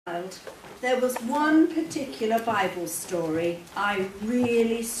There was one particular Bible story I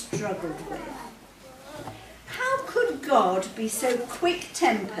really struggled with. How could God be so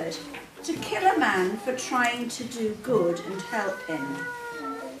quick-tempered to kill a man for trying to do good and help him?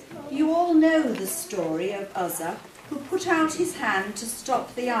 You all know the story of Uzzah, who put out his hand to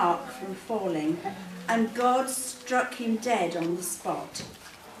stop the ark from falling, and God struck him dead on the spot.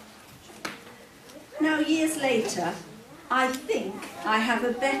 Now, years later, I think I have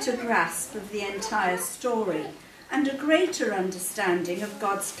a better grasp of the entire story and a greater understanding of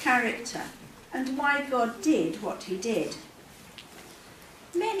God's character and why God did what he did.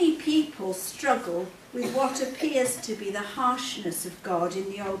 Many people struggle with what appears to be the harshness of God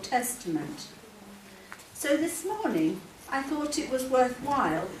in the Old Testament. So this morning, I thought it was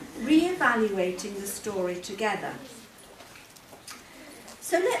worthwhile re-evaluating the story together.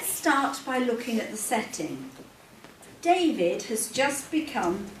 So let's start by looking at the setting. David has just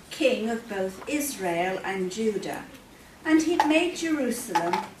become king of both Israel and Judah, and he'd made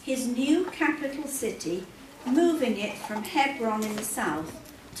Jerusalem his new capital city, moving it from Hebron in the south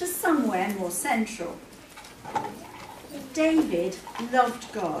to somewhere more central. David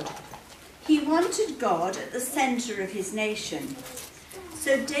loved God. He wanted God at the centre of his nation.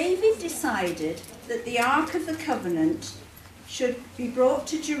 So David decided that the Ark of the Covenant should be brought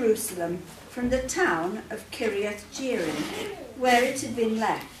to Jerusalem from the town of Kiriath-Jearim, where it had been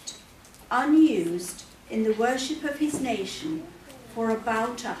left, unused in the worship of his nation for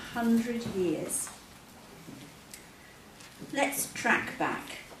about 100 years. Let's track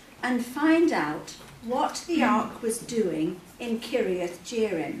back and find out what the ark was doing in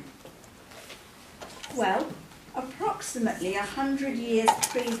Kiriath-Jearim. Well, approximately 100 years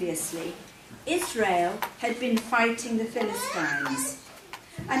previously, Israel had been fighting the Philistines,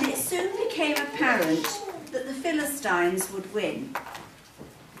 and it soon became apparent that the Philistines would win.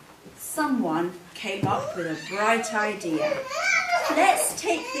 Someone came up with a bright idea. Let's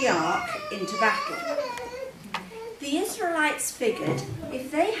take the ark into battle. The Israelites figured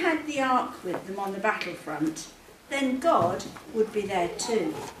if they had the ark with them on the battlefront, then God would be there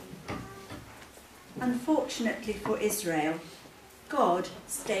too. Unfortunately for Israel, God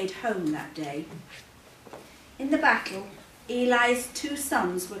stayed home that day. In the battle, Eli's 2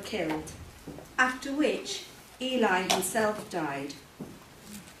 sons were killed, after which Eli himself died.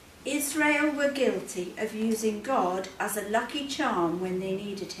 Israel were guilty of using God as a lucky charm when they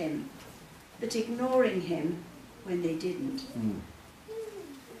needed him, but ignoring him when they didn't.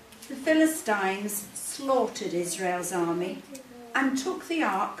 The Philistines slaughtered Israel's army and took the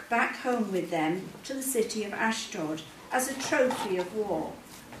ark back home with them to the city of Ashdod as a trophy of war.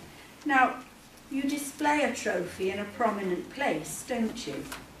 Now, you display a trophy in a prominent place, don't you?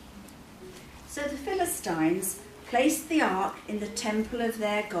 So the Philistines placed the ark in the temple of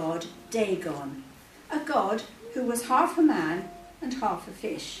their god, Dagon, a god who was half a man and half a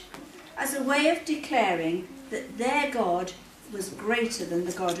fish, as a way of declaring that their God was greater than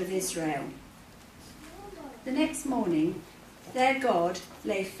the God of Israel. The next morning, their God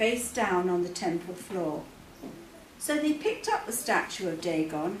lay face down on the temple floor. So they picked up the statue of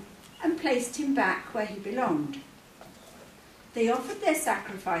Dagon and placed him back where he belonged. They offered their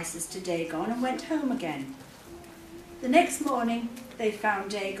sacrifices to Dagon and went home again. The next morning, they found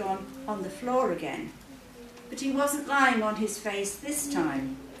Dagon on the floor again. But he wasn't lying on his face this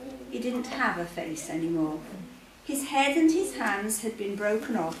time. He didn't have a face anymore. His head and his hands had been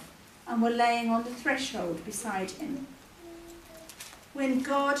broken off and were laying on the threshold beside him. When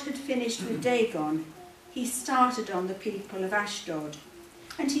God had finished with Dagon, he started on the people of Ashdod,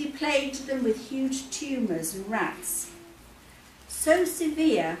 and he plagued them with huge tumours and rats. So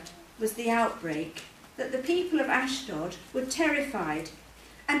severe was the outbreak that the people of Ashdod were terrified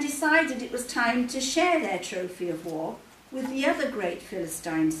and decided it was time to share their trophy of war with the other great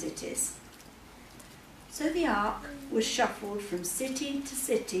Philistine cities. So the ark was shuffled from city to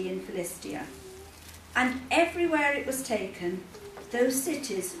city in Philistia, and everywhere it was taken, those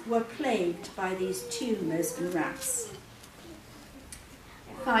cities were plagued by these tumours and rats.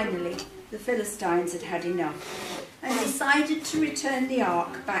 Finally, the Philistines had had enough and decided to return the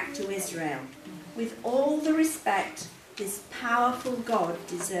ark back to Israel with all the respect this powerful God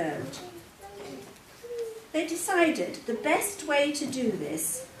deserved. They decided the best way to do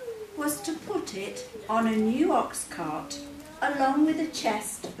this was to put it on a new ox cart along with a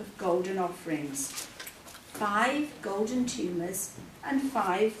chest of golden offerings, 5 golden tumours and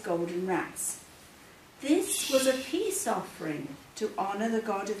 5 golden rats. This was a peace offering to honour the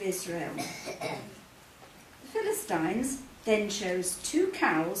God of Israel. The Philistines then chose 2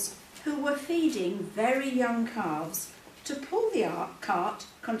 cows who were feeding very young calves to pull the cart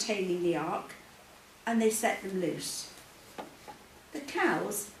containing the ark, and they set them loose. The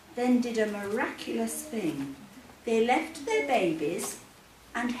cows then did a miraculous thing. They left their babies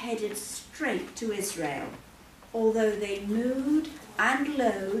and headed straight to Israel, although they mooed and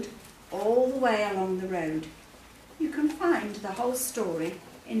lowed all the way along the road. You can find the whole story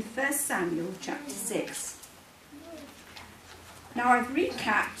in 1 Samuel chapter 6. Now I've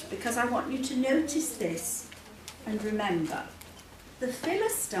recapped because I want you to notice this and remember. The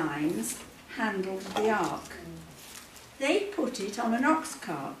Philistines handled the ark. They put it on an ox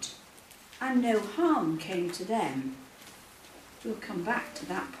cart and no harm came to them. We'll come back to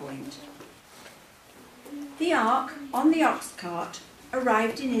that point. The ark on the ox cart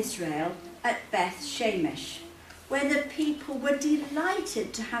arrived in Israel at Beth Shemesh, where the people were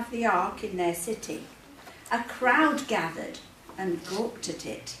delighted to have the ark in their city. A crowd gathered and gawked at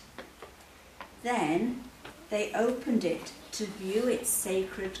it. Then they opened it to view its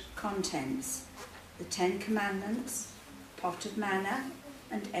sacred contents, the 10 Commandments, pot of manna,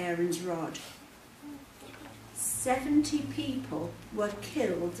 and Aaron's rod. 70 people were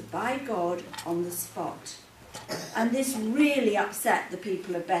killed by God on the spot, and this really upset the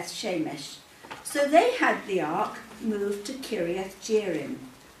people of Beth Shemesh. So they had the ark moved to Kiriath Jearim,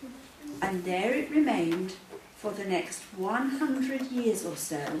 and there it remained for the next 100 years or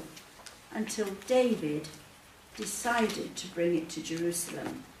so, until David decided to bring it to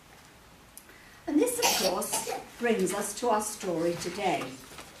Jerusalem. And this, of course, brings us to our story today.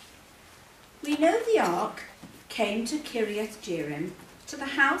 We know the ark came to Kiriath Jearim, to the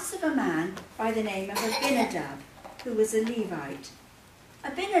house of a man by the name of Abinadab, who was a Levite.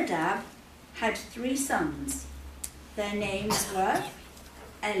 Abinadab had 3 sons. Their names were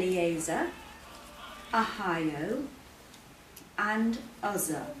Eleazar, Ahio, and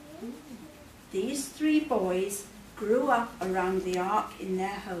Uzzah. These 3 boys grew up around the ark in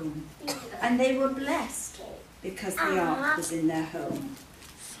their home, and they were blessed because the ark was in their home.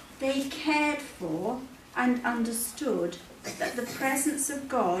 They cared for and understood that the presence of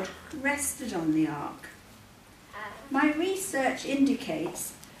God rested on the ark. My research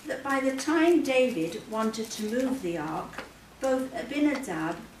indicates that by the time David wanted to move the ark, both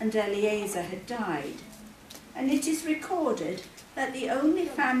Abinadab and Eleazar had died, and it is recorded that the only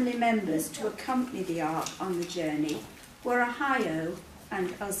family members to accompany the ark on the journey were Ahio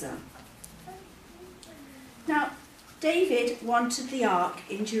and Uzzah. Now, David wanted the ark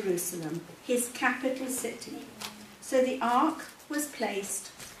in Jerusalem, his capital city, so the ark was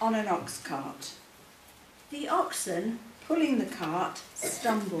placed on an ox cart. The oxen pulling the cart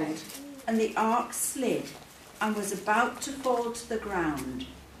stumbled, and the ark slid and was about to fall to the ground.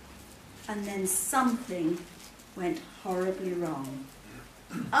 And then something went horribly wrong.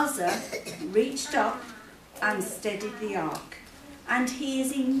 Uzzah reached up and steadied the ark, and he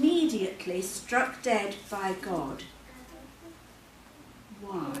is immediately struck dead by God.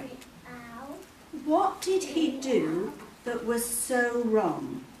 Why? What did he do that was so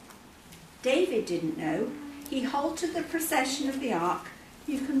wrong? David didn't know. He halted the procession of the ark.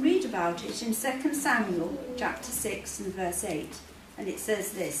 You can read about it in 2 Samuel chapter 6 and verse 8. And it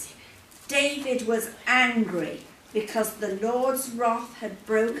says this: David was angry because the Lord's wrath had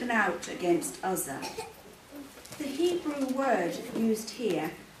broken out against Uzzah. The Hebrew word used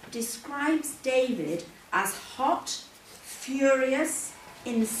here describes David as hot, furious,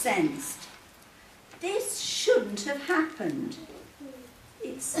 incensed. This shouldn't have happened.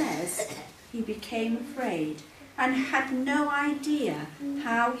 It says he became afraid and had no idea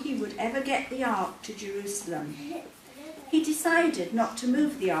how he would ever get the ark to Jerusalem. He decided not to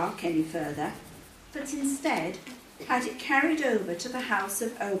move the ark any further, but instead had it carried over to the house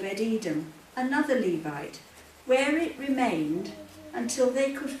of Obed-Edom, another Levite, where it remained until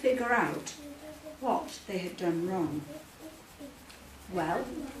they could figure out what they had done wrong. Well,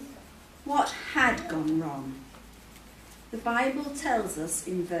 what had gone wrong? The Bible tells us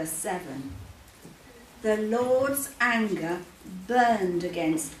in verse 7, the Lord's anger burned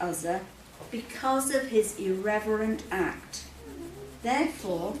against Uzzah because of his irreverent act.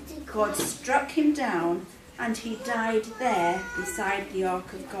 Therefore, God struck him down and he died there beside the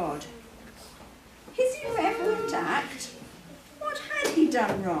ark of God. His irreverent act? What had he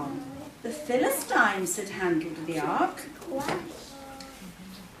done wrong? The Philistines had handled the ark.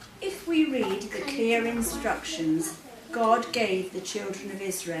 If we read the clear instructions God gave the children of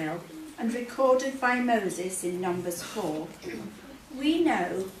Israel and recorded by Moses in Numbers 4, we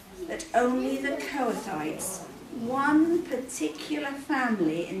know that only the Kohathites, one particular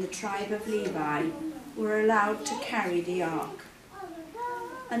family in the tribe of Levi, were allowed to carry the ark.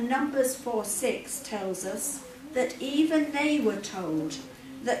 And Numbers 4:6 tells us, that even they were told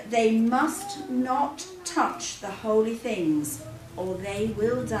that they must not touch the holy things or they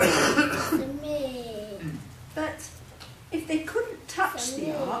will die. But if they couldn't touch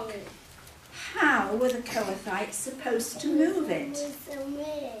the ark, how were the Kohathites supposed to move it?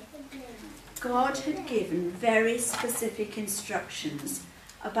 God had given very specific instructions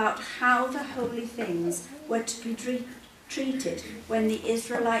about how the holy things were to be treated when the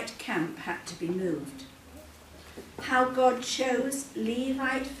Israelite camp had to be moved. How God chose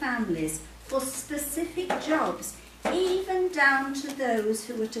Levite families for specific jobs, even down to those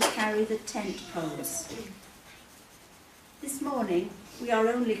who were to carry the tent poles. This morning, we are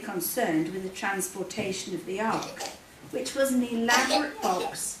only concerned with the transportation of the ark, which was an elaborate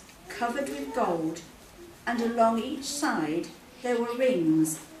box covered with gold, and along each side there were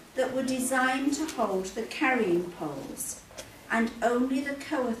rings that were designed to hold the carrying poles, and only the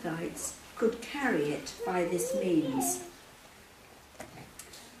Kohathites could carry it by this means.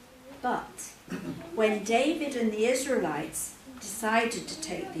 But when David and the Israelites decided to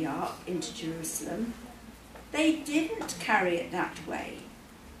take the ark into Jerusalem, they didn't carry it that way.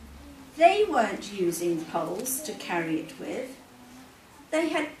 They weren't using poles to carry it with. They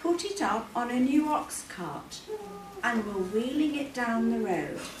had put it up on a new ox cart and were wheeling it down the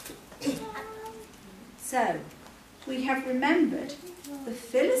road. So, we have remembered the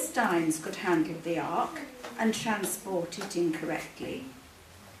Philistines could handle the ark and transport it incorrectly.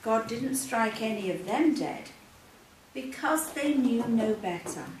 God didn't strike any of them dead because they knew no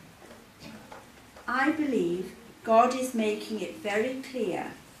better. I believe God is making it very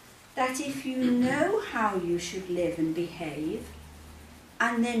clear that if you know how you should live and behave,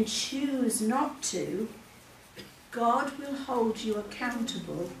 and then choose not to, God will hold you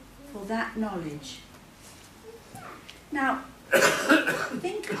accountable for that knowledge. Now,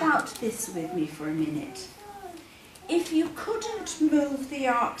 think about this with me for a minute. If you couldn't move the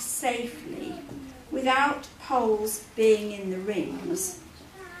ark safely without poles being in the rings,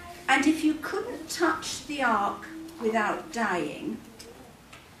 and if you couldn't touch the ark without dying,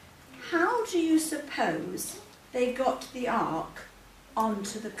 how do you suppose they got the ark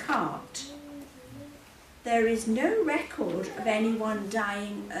onto the cart? There is no record of anyone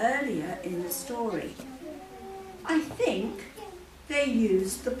dying earlier in the story. I think they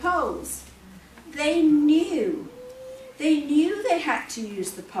used the poles. They knew they had to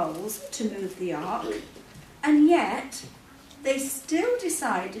use the poles to move the ark, and yet they still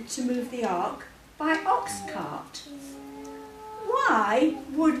decided to move the ark by ox cart. Why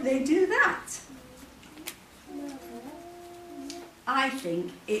would they do that? I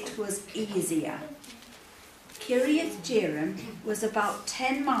think it was easier. Kiriath Jearim was about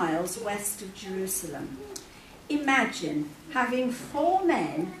 10 miles west of Jerusalem. Imagine having 4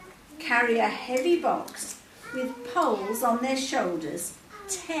 men carry a heavy box with poles on their shoulders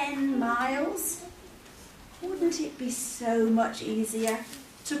 10 miles. Wouldn't it be so much easier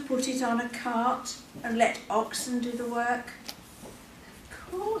to put it on a cart and let oxen do the work?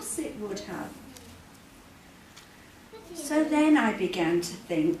 Of course it would have. So then I began to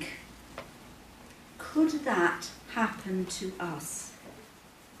think, could that happen to us?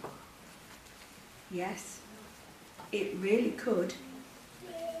 Yes, it really could.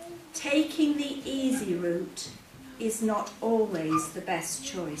 Taking the easy route is not always the best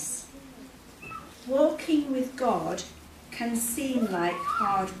choice. Walking with God can seem like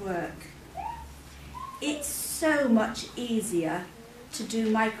hard work. It's so much easier to do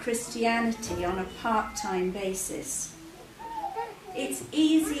my Christianity on a part-time basis. It's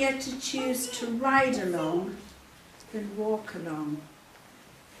easier to choose to ride along than walk along.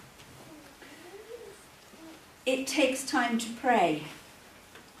 It takes time to pray.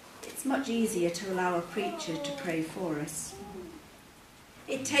 It's much easier to allow a preacher to pray for us.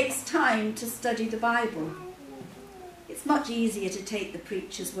 It takes time to study the Bible. It's much easier to take the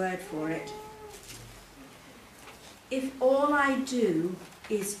preacher's word for it. If all I do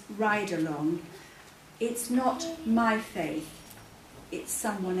is ride along, it's not my faith, it's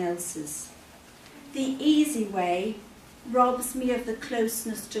someone else's. The easy way robs me of the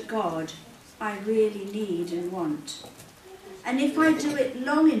closeness to God I really need and want. And if I do it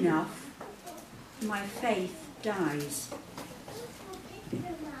long enough, my faith dies.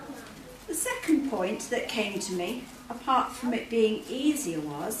 The second point that came to me, apart from it being easier,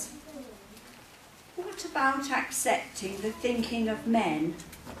 was, what about accepting the thinking of men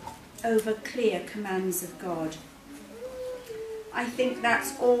over clear commands of God? I think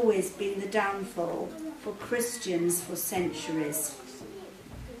that's always been the downfall for Christians for centuries.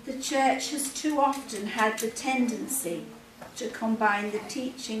 The church has too often had the tendency to combine the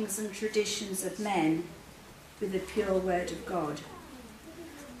teachings and traditions of men with the pure word of God.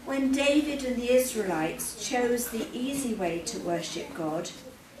 When David and the Israelites chose the easy way to worship God,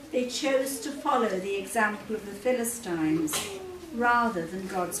 they chose to follow the example of the Philistines rather than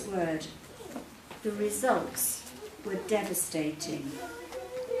God's word. The results were devastating.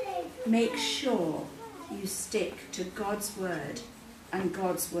 Make sure you stick to God's word and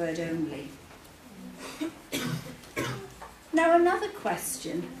God's word only. Now, another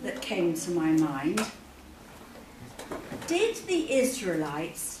question that came to my mind: did the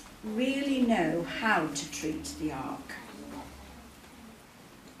Israelites really know how to treat the ark?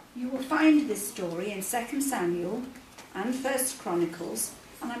 You will find this story in 2 Samuel and 1 Chronicles,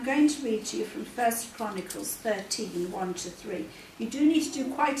 and I'm going to read to you from 1 Chronicles 13, 1 to 3. You do need to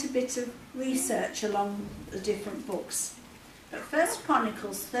do quite a bit of research along the different books. But 1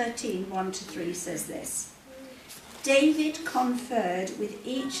 Chronicles 13, 1 to 3 says this: David conferred with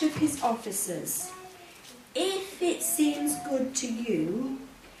each of his officers, "If it seems good to you,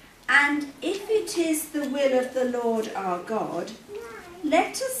 and if it is the will of the Lord our God,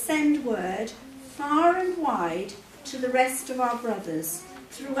 let us send word far and wide to the rest of our brothers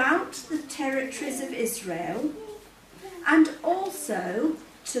throughout the territories of Israel, and also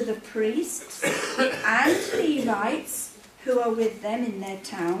to the priests and Levites who are with them in their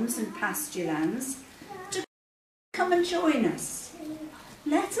towns and pasture lands, to come and join us.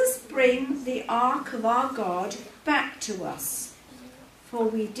 Let us bring the ark of our God back to us, for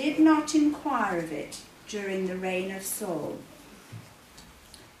we did not inquire of it during the reign of Saul."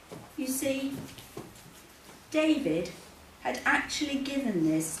 You see, David had actually given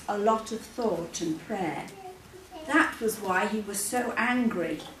this a lot of thought and prayer. That was why he was so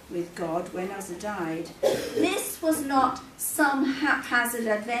angry with God when Uzzah died. This was not some haphazard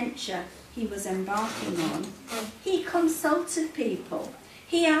adventure he was embarking on. He consulted people.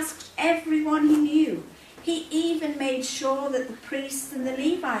 He asked everyone he knew. He even made sure that the priests and the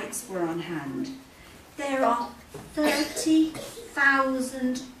Levites were on hand. There are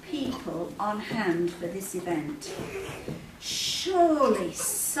 30,000 people on hand for this event. Surely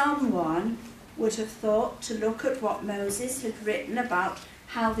someone would have thought to look at what Moses had written about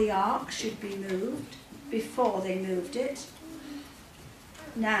how the ark should be moved before they moved it.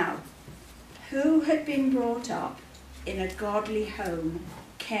 Now, who had been brought up in a godly home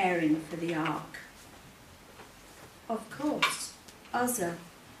caring for the ark? Of course, Uzzah.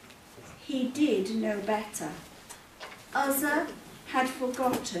 He did know better. Uzzah had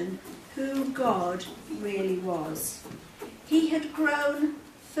forgotten who God really was. He had grown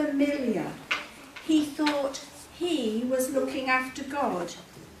familiar. He thought he was looking after God,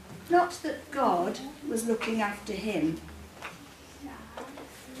 not that God was looking after him.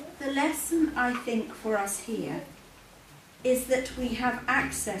 The lesson, I think, for us here is that we have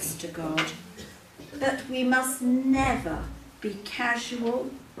access to God, but we must never be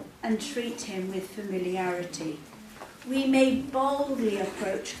casual and treat him with familiarity. We may boldly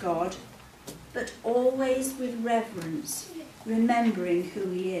approach God, but always with reverence, remembering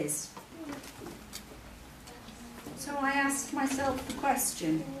who he is. So I asked myself the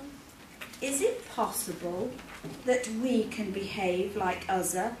question, is it possible that we can behave like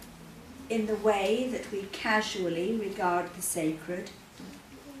Uzzah in the way that we casually regard the sacred?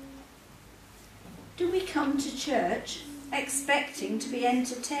 Do we come to church expecting to be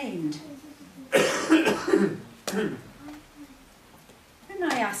entertained? Then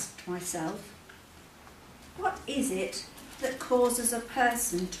I asked myself, what is it that causes a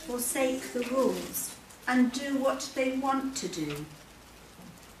person to forsake the rules and do what they want to do?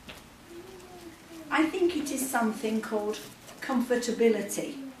 I think it is something called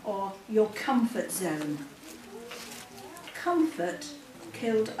comfortability, or your comfort zone. Comfort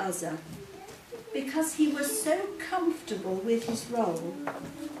killed Uzzah because he was so comfortable with his role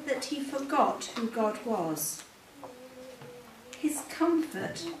that he forgot who God was. His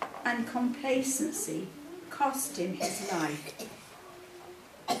comfort and complacency cost him his life.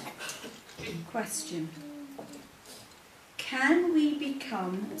 Question: can we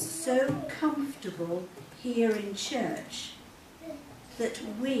become so comfortable here in church that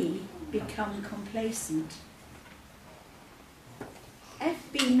we become complacent?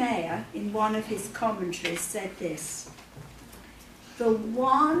 F.B. Meyer, in one of his commentaries, said this: "The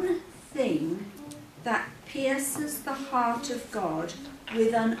one thing that pierces the heart of God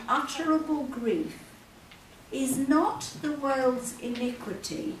with unutterable grief is not the world's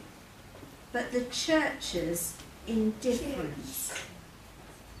iniquity, but the church's indifference."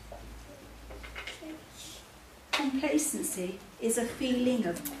 Complacency is a feeling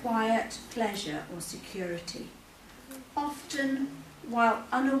of quiet pleasure or security. Often while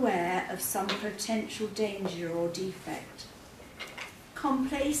unaware of some potential danger or defect.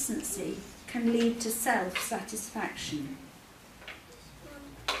 Complacency can lead to self-satisfaction.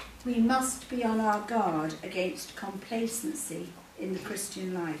 We must be on our guard against complacency in the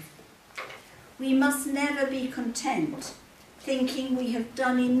Christian life. We must never be content, thinking we have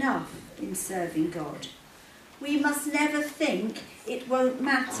done enough in serving God. We must never think it won't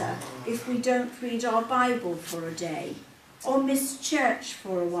matter if we don't read our Bible for a day or miss church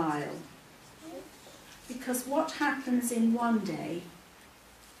for a while. Because what happens in one day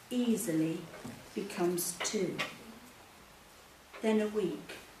easily becomes 2, then a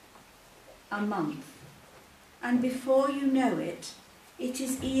week, a month, and before you know it, it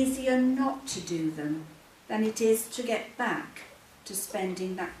is easier not to do them than it is to get back to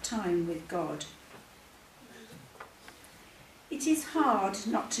spending that time with God. It is hard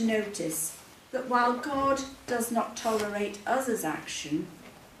not to notice that while God does not tolerate Uzzah's action,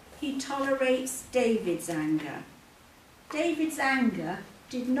 he tolerates David's anger. David's anger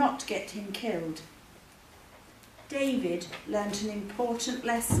did not get him killed. David learnt an important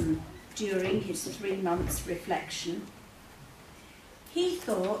lesson during his 3 months' reflection. He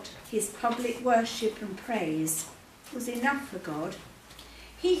thought his public worship and praise was enough for God.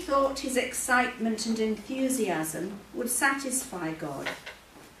 He thought his excitement and enthusiasm would satisfy God.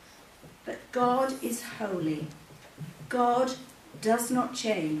 But God is holy. God does not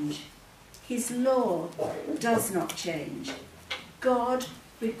change. His law does not change. God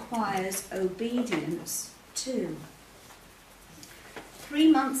requires obedience too.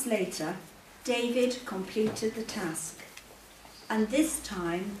 3 months later, David completed the task, and this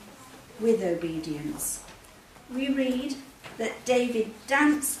time with obedience. We read that David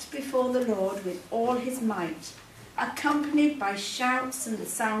danced before the Lord with all his might, accompanied by shouts and the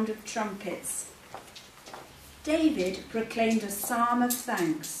sound of trumpets. David proclaimed a psalm of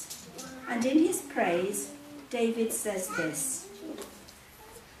thanks, and in his praise, David says this: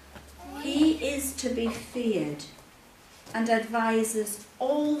 "He is to be feared, and advises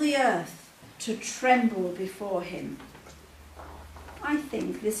all the earth to tremble before him." I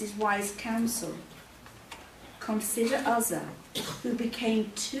think this is wise counsel. Consider Uzzah, who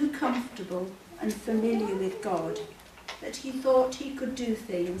became too comfortable and familiar with God that he thought he could do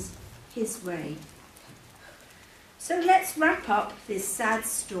things his way. So let's wrap up this sad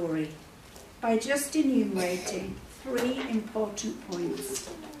story by just enumerating 3 important points.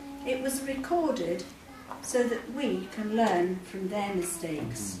 It was recorded so that we can learn from their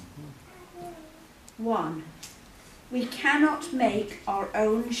mistakes. 1. We cannot make our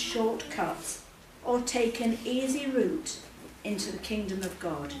own shortcuts or take an easy route into the kingdom of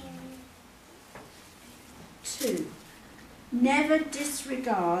God. 2. Never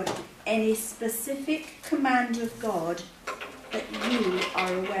disregard any specific command of God that you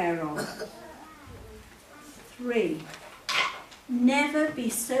are aware of. 3. Never be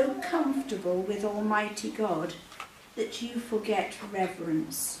so comfortable with Almighty God that you forget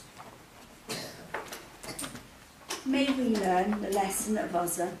reverence. May we learn the lesson of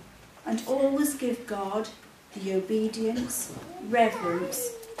Uzzah and always give God the obedience,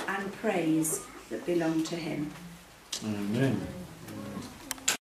 reverence and praise that belong to him. Amen.